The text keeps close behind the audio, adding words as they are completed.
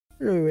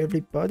Hello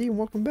everybody and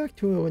welcome back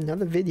to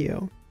another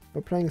video.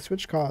 We're playing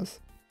Switchcars.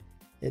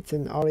 It's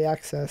in early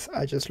access.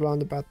 I just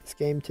learned about this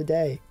game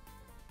today.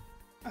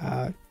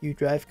 You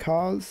drive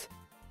cars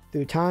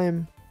through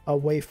time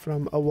away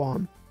from a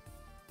worm.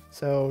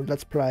 So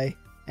let's play,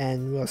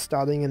 and we're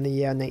starting in the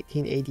year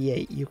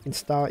 1988. You can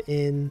start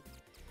in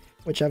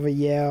whichever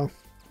year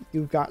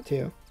you got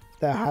to.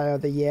 The higher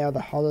the year,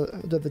 the harder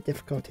the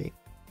difficulty.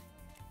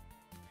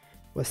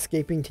 We're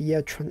escaping to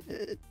year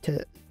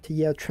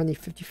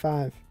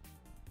 2055.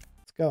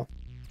 Let's go.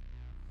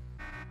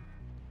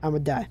 I'm gonna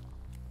die.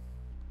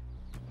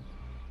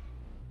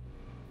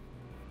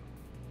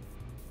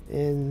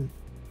 Is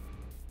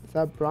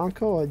that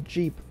Bronco or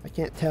Jeep? I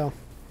can't tell.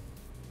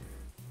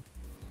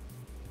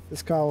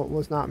 This car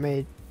was not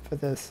made for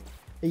this.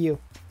 Hey you,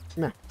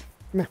 come here,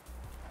 come here.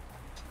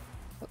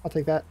 I'll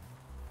take that.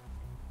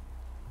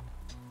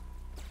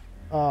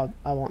 Oh,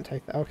 I won't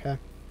take that, okay.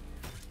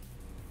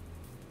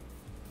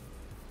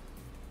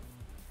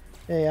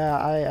 Hey,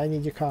 I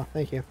need your car,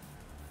 thank you.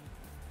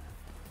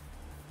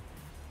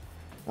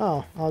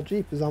 Oh, our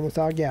Jeep is almost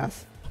out of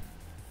gas.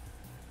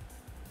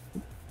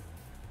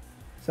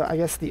 So I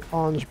guess the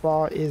orange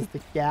bar is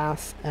the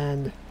gas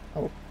and...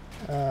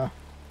 the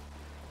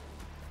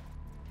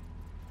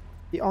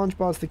orange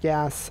bar is the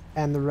gas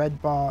and the red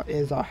bar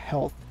is our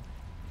health.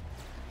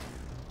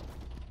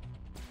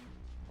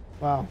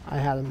 Wow, I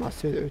had a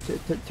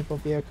typical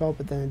vehicle,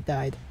 but then it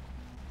died.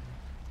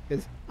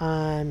 Because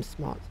I'm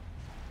smart.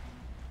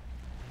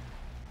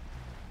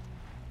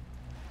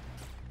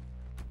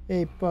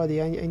 Hey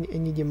buddy, I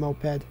need your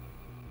moped.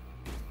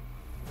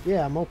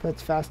 Yeah, a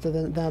moped's faster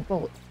than a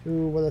boat.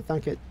 Who would have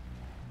thunk it?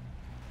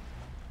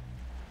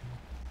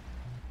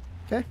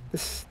 Okay,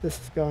 this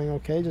is going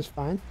okay, just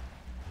fine.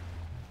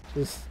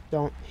 Just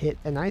don't hit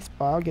an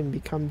iceberg and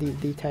become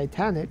the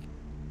Titanic.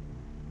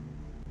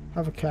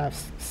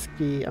 Hovercraft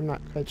ski, I'm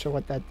not quite sure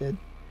what that did.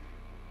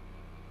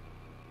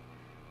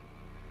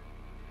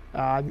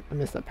 I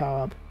missed that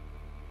power up.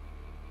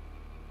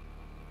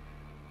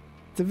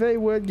 It's a very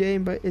weird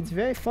game, but it's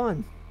very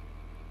fun.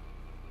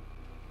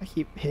 I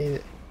keep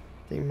hitting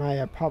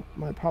my pop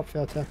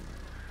filter.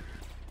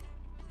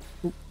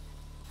 Oop.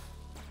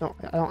 No,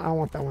 I don't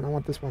want that one. I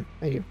want this one.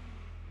 Thank you.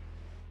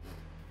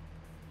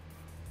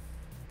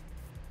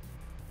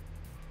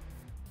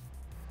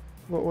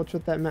 What's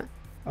with that man?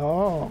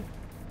 Oh.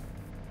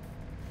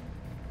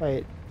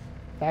 Wait.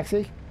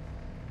 Taxi?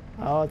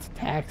 Oh, it's a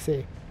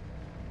taxi.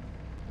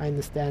 I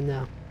understand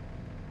now.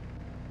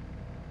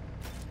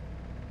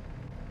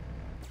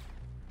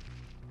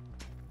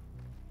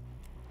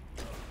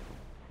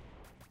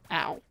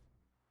 Ow.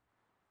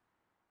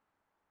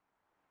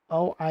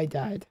 Oh, I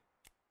died.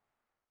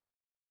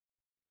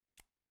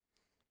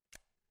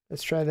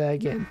 Let's try that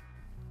again.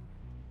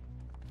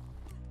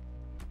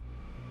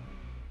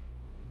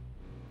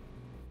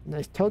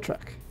 Nice tow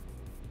truck.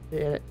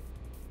 It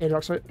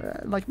looks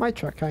like my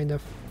truck, kind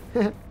of.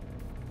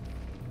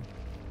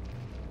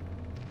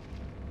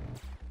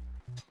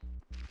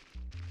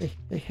 Hey.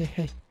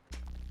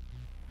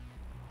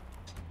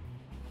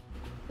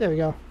 There we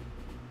go.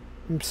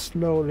 I'm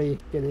slowly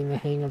getting the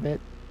hang of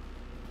it.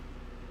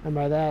 And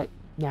by that,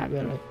 not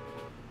really.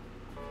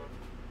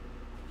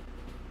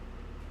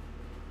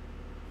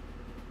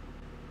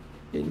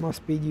 Gain more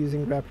speed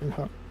using grappling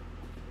hook.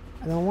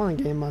 I don't want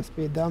to gain more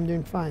speed though, I'm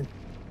doing fine.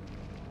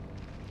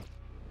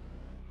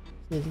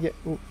 Just need to get...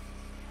 Ooh.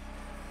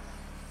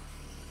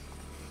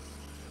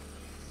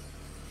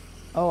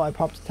 Oh, I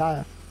popped a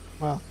tire.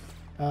 Well,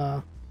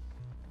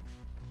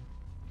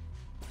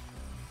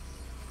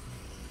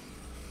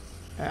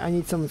 I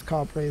need someone's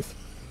car, please.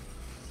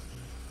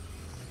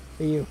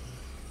 Hey, you.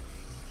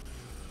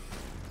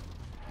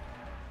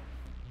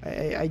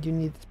 I do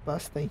need this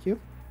bus, thank you.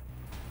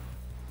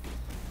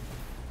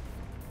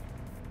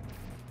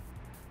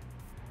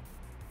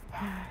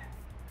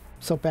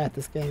 So bad at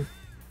this game.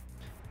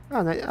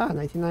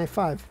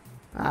 1995.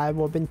 I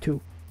will have been 2.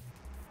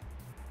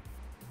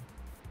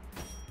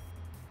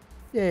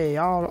 Yay,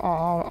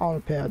 all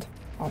repaired.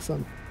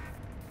 Awesome.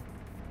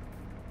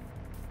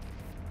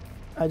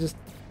 I just...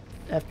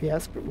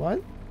 FPS, but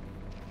what?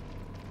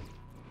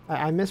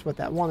 I missed what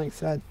that warning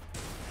said.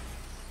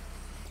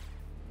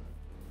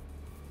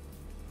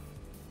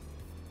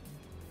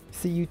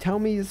 See, you tell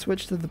me to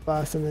switch to the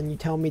bus and then you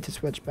tell me to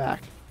switch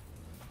back.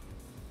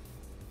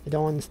 I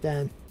don't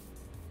understand.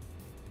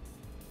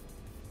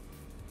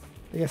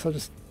 I guess I'll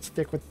just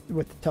stick with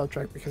the tow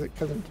truck because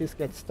I'm too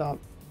scared to stop.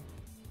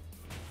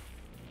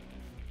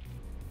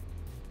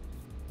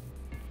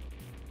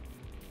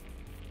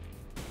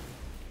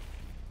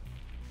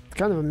 It's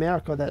kind of a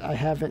miracle that I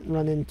haven't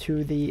run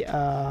into the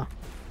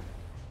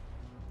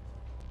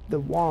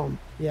worm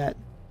yet.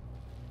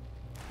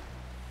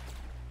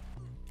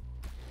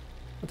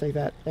 I'll take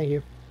that, thank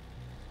you.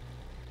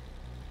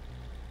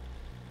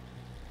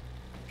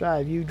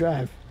 Drive, you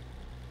drive.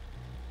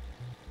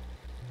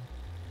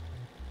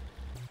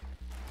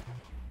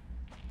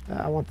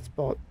 I want this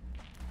boat,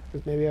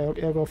 because maybe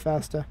it'll go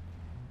faster.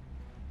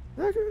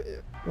 Well,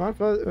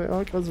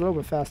 it goes a little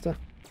bit faster.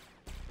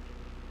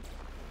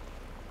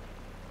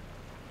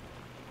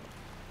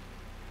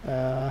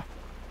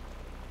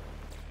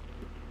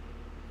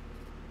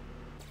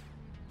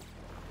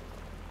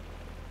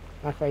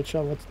 Not quite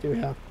sure what to do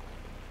here.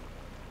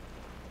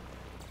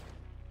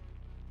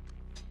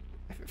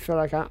 I feel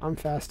like I'm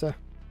faster.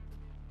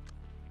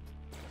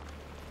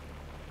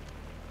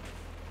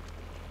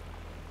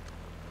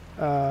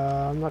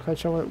 I'm not quite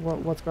sure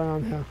what's going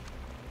on here.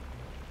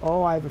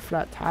 Oh, I have a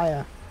flat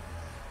tire.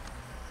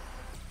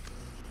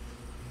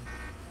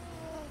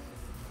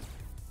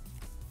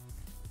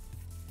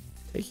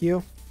 Take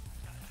you.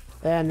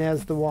 And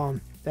there's the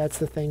worm. That's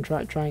the thing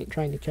trying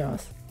to kill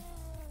us.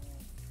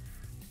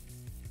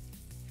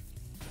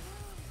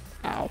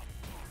 Ow.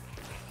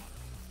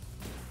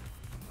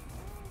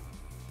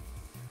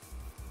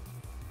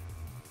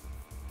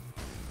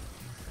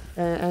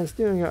 And it's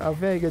doing a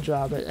very good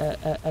job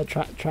at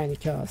trying to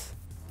kill us.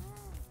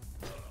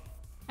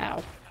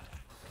 Ow.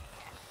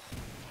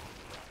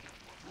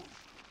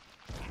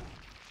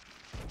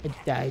 I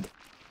died.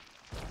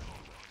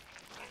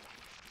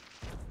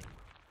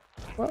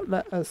 Well,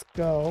 let us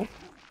go.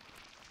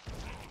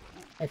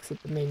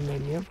 Exit the main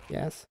menu,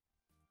 yes.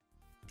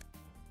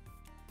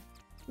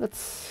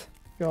 Let's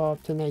go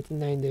up to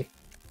 1990.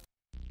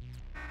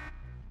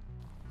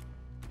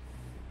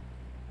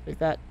 Like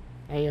that.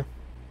 There you.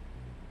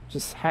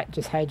 Just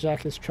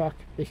hijack his truck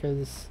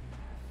because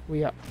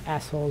we are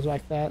assholes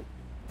like that.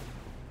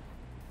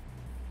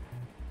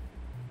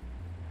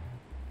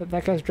 But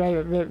that guy's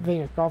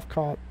driving a golf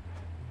cart.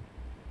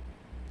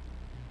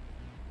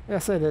 Like I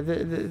said,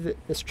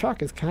 this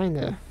truck is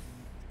kinda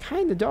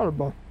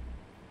adorable.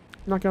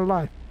 I'm not gonna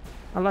lie,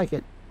 I like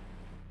it.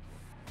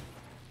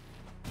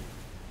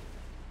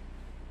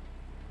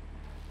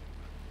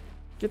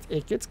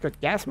 It gets good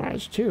gas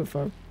mileage too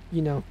for,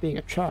 you know, being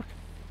a truck.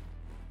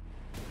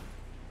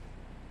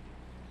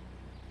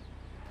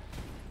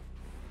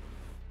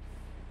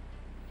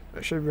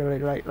 I should really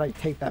like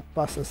take that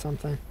bus or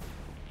something.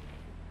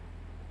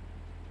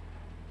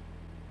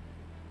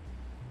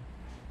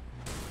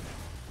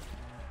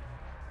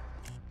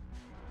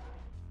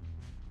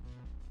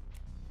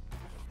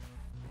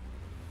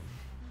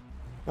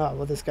 Oh,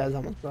 well, this guy's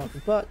almost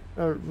broken, but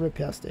a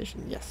repair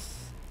station,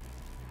 yes.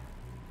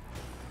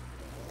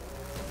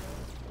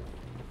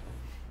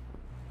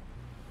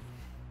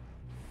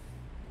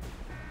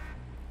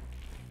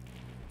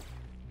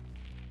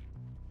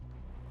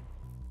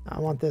 I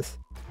want this.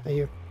 Thank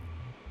you.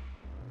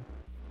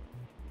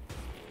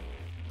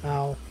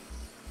 Ow.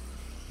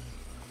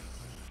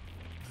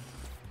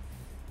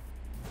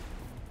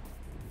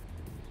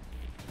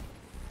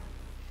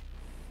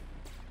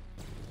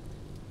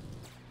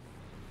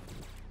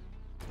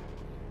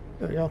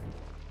 There we go.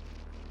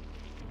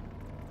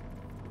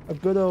 A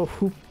good old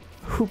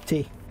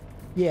hoopty.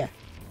 Yeah.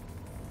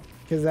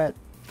 Because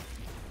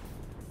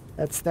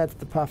that's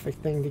the perfect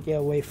thing to get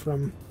away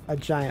from a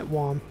giant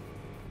worm.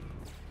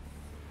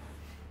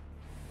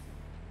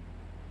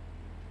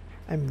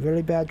 I'm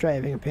really bad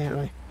driving,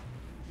 apparently.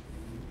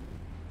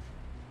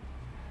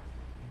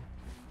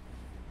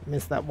 I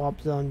missed that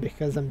warp zone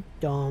because I'm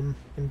dumb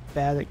and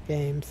bad at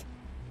games.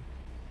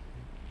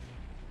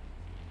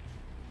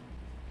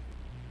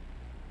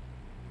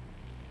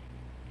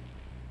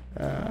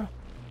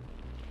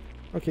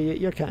 Okay,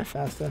 you're kind of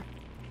faster.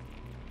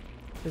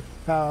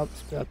 Power up,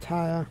 spare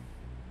tire.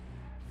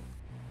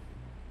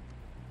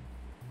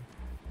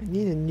 I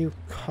need a new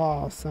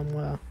car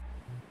somewhere.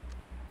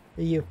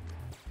 Hey, you.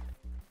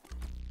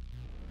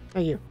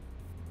 Thank you.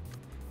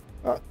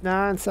 Oh,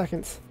 9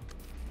 seconds.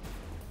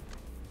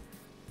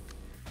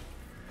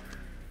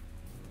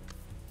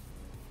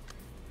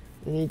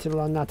 I need to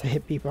learn not to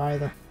hit people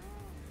either.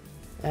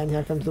 And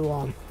here comes the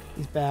worm.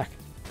 He's back.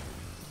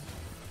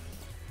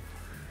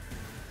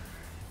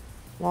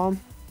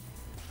 Worm,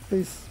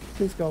 please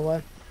go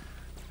away.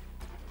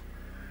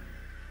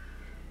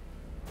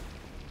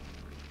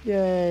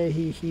 Yay,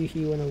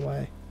 he went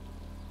away.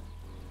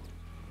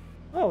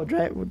 Oh,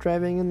 we're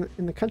driving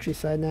in the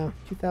countryside now.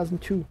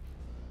 2002.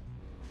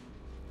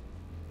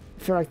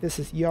 I feel like this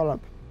is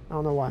Europe. I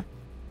don't know why.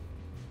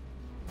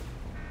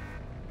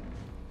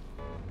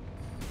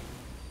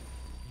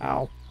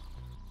 Ow.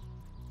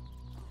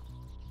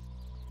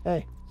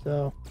 Hey,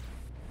 so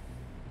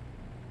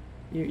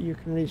you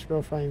can reach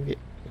real fine view.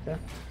 Okay.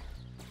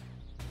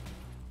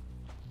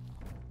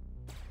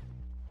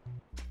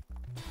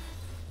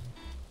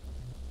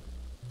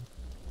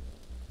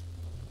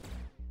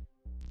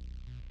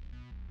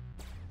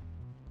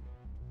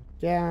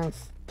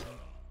 Gas.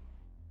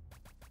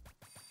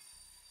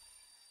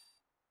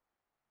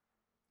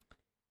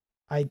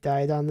 I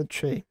died on the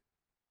tree.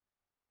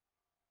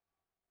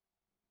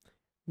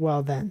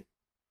 Well then.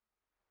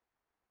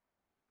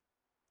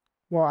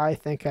 Well, I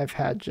think I've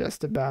had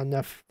just about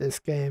enough of this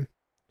game.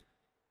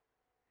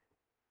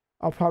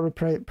 I'll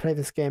probably play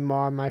this game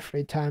more in my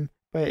free time.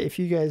 But if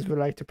you guys would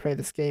like to play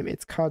this game,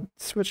 it's called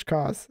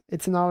Switchcars.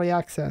 It's an early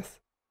access.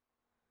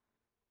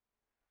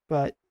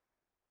 But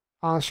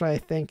honestly, I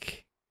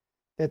think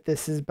that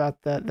this is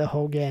about the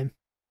whole game.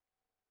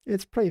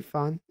 It's pretty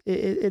fun.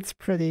 It's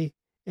pretty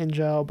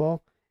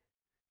enjoyable.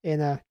 in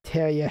a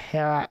tear your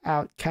hair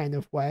out kind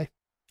of way.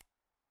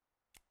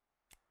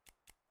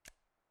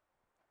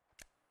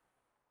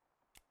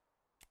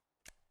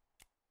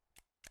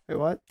 Wait,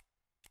 what?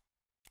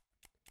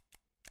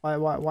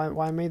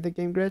 Why made the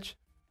game glitch?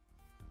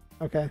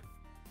 Okay.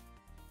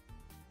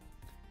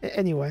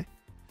 Anyway,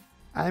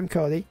 I'm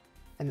Cody,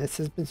 and this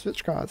has been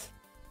Switchcars,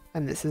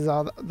 and this is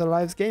all the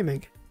Lives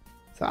Gaming.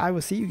 So I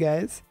will see you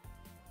guys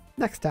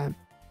next time.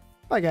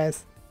 Bye,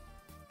 guys.